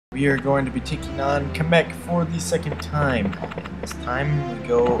We are going to be taking on Kamek for the second time. And this time we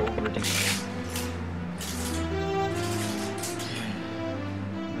go over to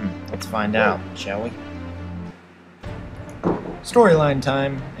let's find out, shall we? Storyline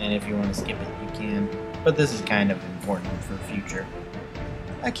time, and if you want to skip it, you can. But this is kind of important for future.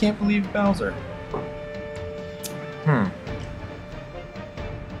 I can't believe Bowser.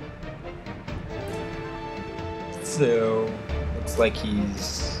 So, looks like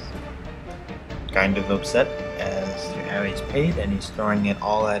he's kind of upset as to how he's paid, and he's throwing it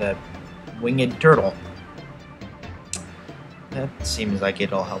all at a winged turtle. That seems like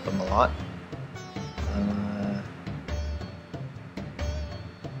it'll help him a lot.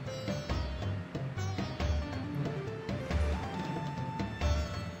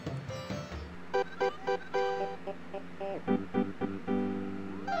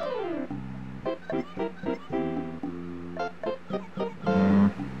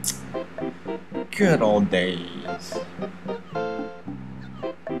 Good old days.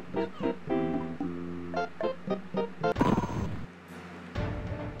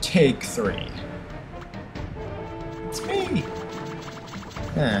 Take 3. It's me!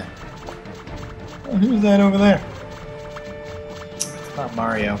 Huh. Oh, who's that over there? It's not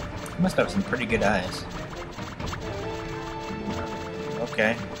Mario. He must have some pretty good eyes.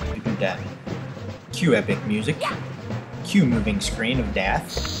 Okay, we do that. Cue epic music. Cue moving screen of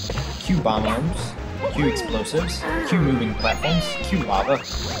death. Cue bomb arms, cue explosives, cue moving platforms, cue lava.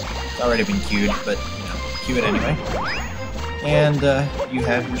 It's already been queued, but you know, cue it anyway. And you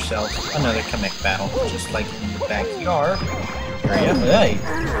have yourself another Kamek battle, just like in the backyard area. Hey!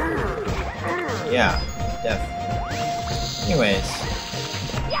 Yeah, death. Anyways,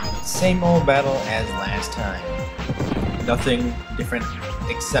 same old battle as last time. Nothing different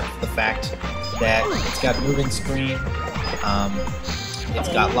except the fact that it's got moving screen. It's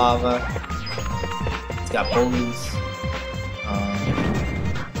got lava, it's got bullies,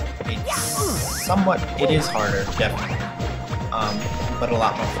 it is harder, definitely, but a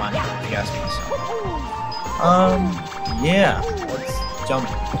lot more fun, if you ask me so. Yeah, let's jump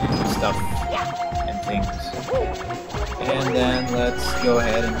stuff and things, and then let's go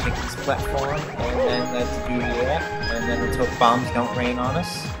ahead and take this platform, and then let's do that, and then let's hope bombs don't rain on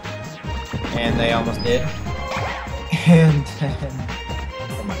us, and they almost did, and then...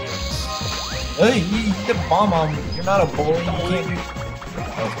 Hey, you hit the bomb on me. You're not a bully. You can't do...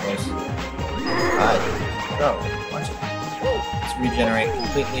 That was close. Bro, watch it. Let's regenerate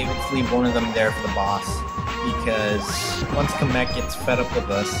completely. Let's leave one of them there for the boss. Because once Kamek gets fed up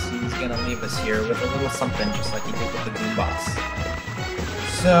with us, he's gonna leave us here with a little something, just like he did with the Goon Boss.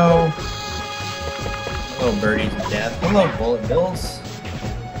 So... Hello, birdies of death. Hello, bullet bills.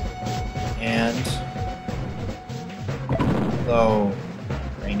 And... Hello,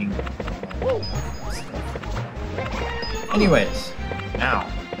 raining... Anyways, now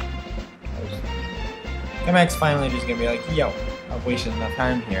Kamek's finally just gonna be like, yo, I've wasted enough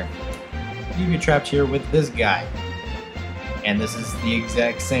time here. You get trapped here with this guy. And this is the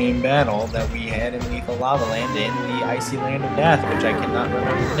exact same battle that we had in Lethal Lava Land in the Icy Land of Death, which I cannot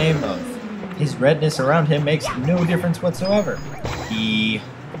remember the name of. His redness around him makes no difference whatsoever. He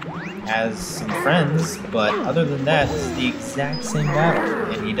has some friends, but other than that, it's the exact same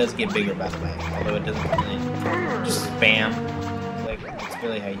battle. And he does get bigger, by the way, although it doesn't really just spam. Like, it's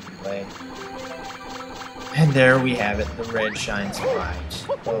really how you can play. And there we have it, the red shines bright.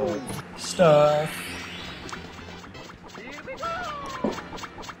 Oh, stuff.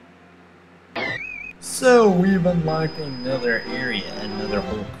 So we've unlocked another area, another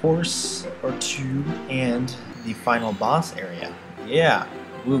whole course or two, and the final boss area. Yeah,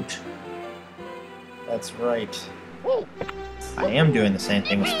 woot. That's right. I am doing the same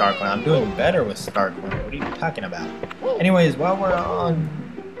thing with Starcoin. I'm doing better with Starcoin. What are you talking about? Anyways, while we're on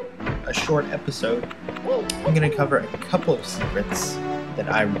a short episode, I'm going to cover a couple of secrets that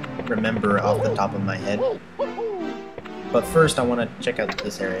I remember off the top of my head. But first, I want to check out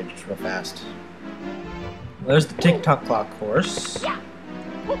this area just real fast. There's the TikTok clock course.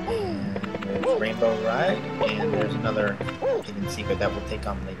 And there's Rainbow Ride. And there's another hidden secret that we'll take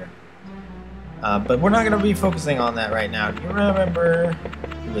on later. But we're not going to be focusing on that right now. Do you remember...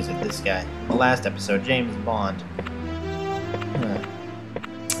 Who is it? This guy. The last episode, James Bond. I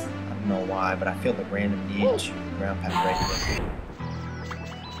don't know why, but I feel the random need to ground pound right here.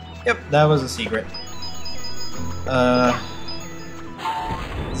 Yep, that was a secret.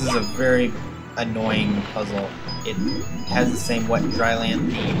 This is a very annoying puzzle. It has the same wet and dry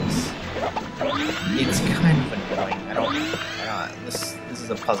land themes. It's kind of annoying. I don't this is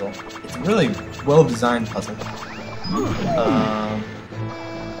a puzzle. It's a really well-designed puzzle.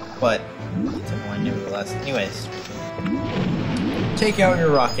 but it's annoying nevertheless. Anyways, take out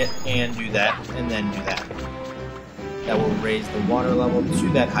your rocket and do that, and then do that. That will raise the water level to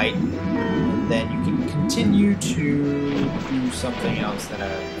that height, and then you can continue to do something else that I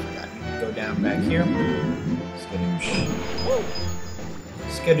forgot. You can go down back here. Skadoosh.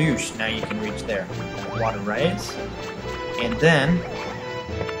 Skadoosh. Now you can reach there. Water rise. And then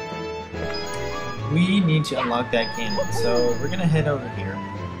we need to unlock that cannon. So we're gonna head over here.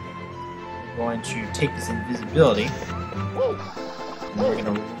 We're going to take this invisibility. And we're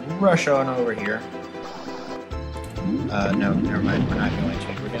gonna rush on over here. No, never mind. We're not going to.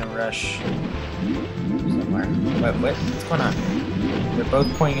 We're gonna rush somewhere. What? What's going on? They're both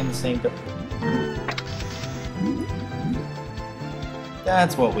pointing in the same direction.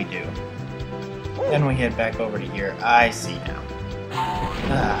 That's what we do. Then we head back over to here. I see now.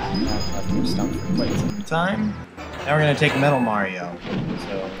 I've been stumped for quite some time. Now we're gonna take Metal Mario.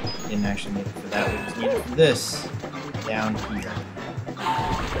 So didn't actually need it for that. We just need it for this down here.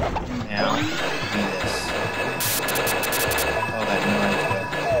 Now do this. Oh, that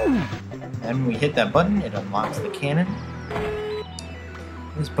noise. Then we hit that button. It unlocks the cannon.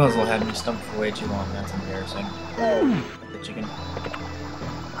 This puzzle had me stumped for way too long. That's embarrassing. The chicken.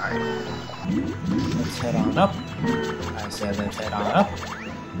 Alright. Let's head on up. I said let's head on up.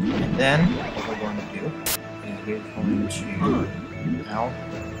 And then what we're going to do is we're going to... Ow.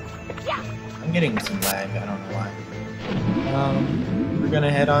 I'm getting some lag. I don't know why. We're going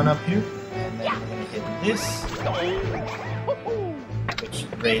to head on up here. And then we're going to hit this. Which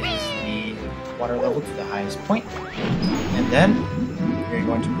raises the water level to the highest point. And then we're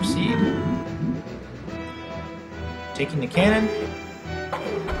going to proceed. Taking the cannon.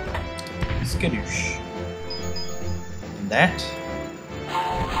 Skadoosh. And that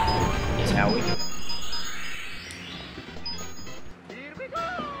is how we do it.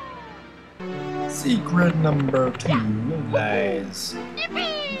 Secret number 2 lies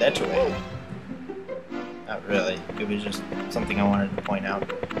that way. Not really. It was just something I wanted to point out.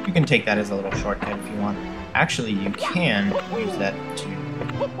 You can take that as a little shortcut if you want. Actually, you can use that to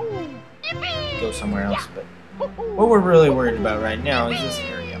go somewhere else, but what we're really worried about right now is this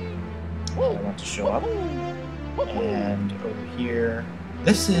area. I want to show up, and over here,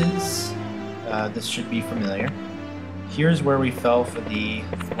 this should be familiar. Here's where we fell for the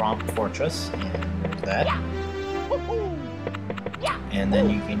Thromp Fortress, and there's that. And then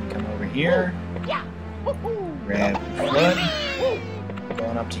you can come over here, grab Flood,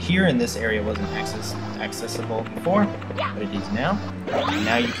 going up to here, and this area wasn't accessible before, but it is now. And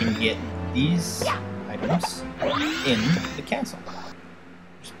now you can get these items in the castle.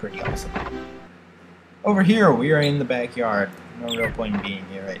 Which is pretty awesome. Over here, we are in the backyard. No real point in being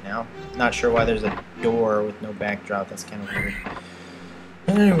here right now. Not sure why there's a door with no backdrop. That's kind of weird.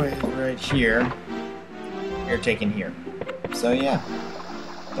 Anyways, right here, we're taken here. So yeah,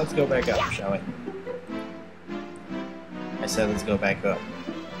 let's go back up, shall we? I said let's go back up.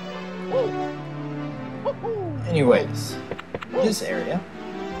 Anyways, this area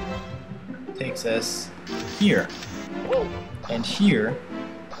takes us here. And here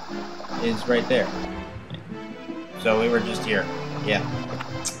is right there. So we were just here. Yeah.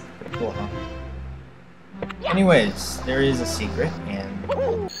 Pretty cool, huh? Anyways, there is a secret, and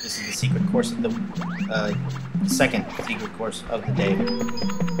this is the secret course of the second secret course of the day.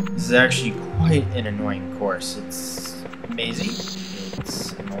 This is actually quite an annoying course. It's amazing,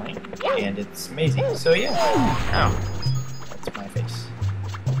 it's annoying, and it's amazing. So yeah. Ow. That's my face.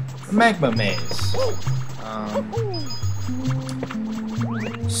 The Magma Maze.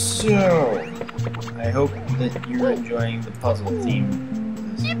 So, I hope that you're enjoying the puzzle theme.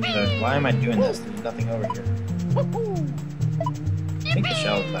 Why am I doing this? There's nothing over here. Take the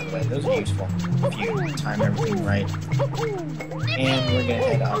shells, by the way. Those are useful if you time everything right. And we're gonna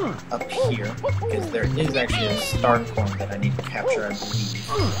head up here, because there is actually a star coin that I need to capture, I believe.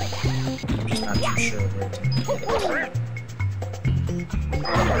 I'm just not too sure where to get it.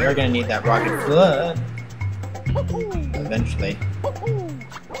 We're gonna need that rocket flood. Eventually.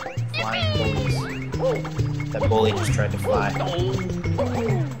 Flying bullies. That bully just tried to fly.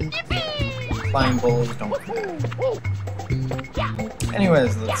 Flying bullies don't fly.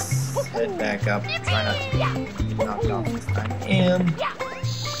 Anyways, let's head back up. Try not to get knocked off this time. And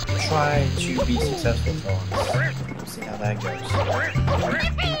try to be successful for once. We'll see how that goes.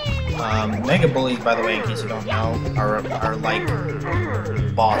 Mega bullies, by the way, in case you don't know, are like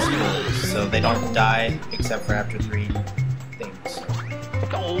boss bullies. So they don't die except for after 3 things.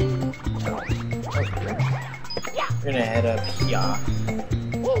 We're gonna head up here.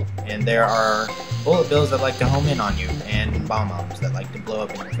 And there are bullet bills that like to home in on you, and bomb bombs that like to blow blow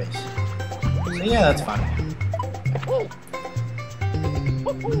up in your face. So yeah, that's fine.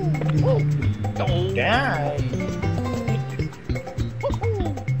 Don't die.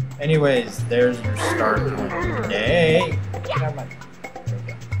 Anyways, there's your start point. Hey! Get out of my...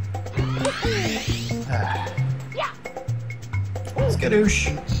 Skadoosh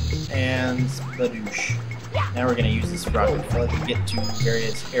and spadoosh. Now we're gonna use this rocket flood to get to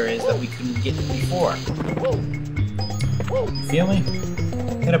various areas that we couldn't get to before. You feel me?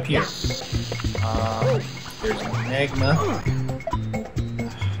 Head up here. There's magma.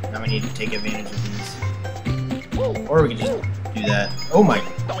 Now we need to take advantage of these. Or we can just do that. Oh my...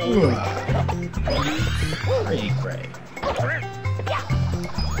 Cray.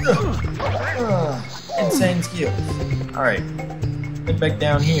 Insane skills. Alright. Head back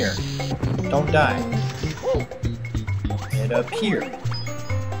down here. Don't die. Head up here.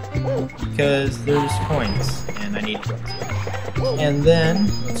 Because there's coins. And I need coins. And then,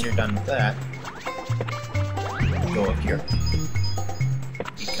 once you're done with that, go up here.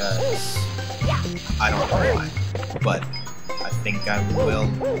 Because I don't know why. But I think I will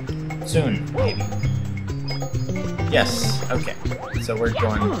soon, maybe. Yes, okay. So we're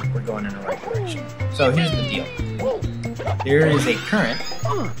going in the right direction. So here's the deal. There is a current.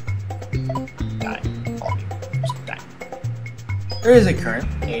 Die. All of you. Just die. There is a current,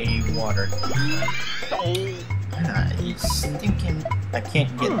 a water current. He's stinking. I can't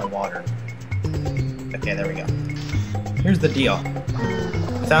get in the water. Okay, there we go. Here's the deal.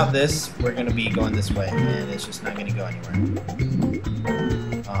 Without this, we're gonna be going this way, and it's just not gonna go anywhere.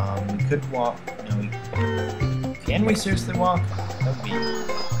 We could walk. No, we. Can we seriously walk? That would be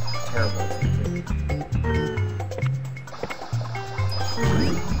terrible.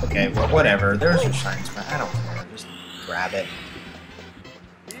 Okay, well, whatever. There's your shine spot. I don't care. Just grab it.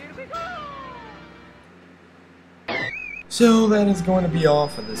 So that is going to be all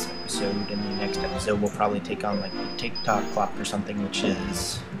for this episode. In the next episode, we'll probably take on like the TikTok clock or something, which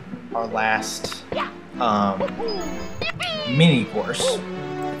is our last mini course.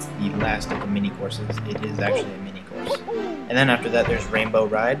 It's the last of the mini courses. It is actually a mini course. And then after that, there's Rainbow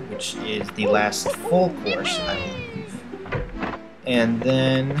Ride, which is the last full course, I believe. And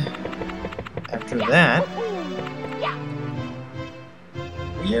then after that,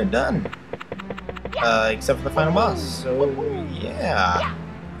 we are done. Except for the final boss. So, yeah.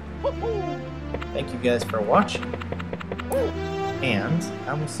 Thank you guys for watching. And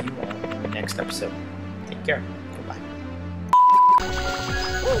I will see you all in the next episode. Take care. Goodbye.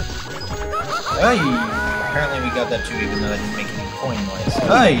 Hey! Apparently we got that too, even though I didn't make any coin noise.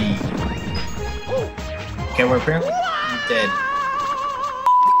 Hey! Okay, we're apparently dead.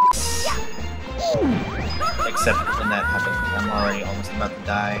 Except when that happened. I'm already almost about to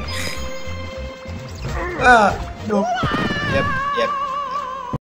die. Nope. Yep.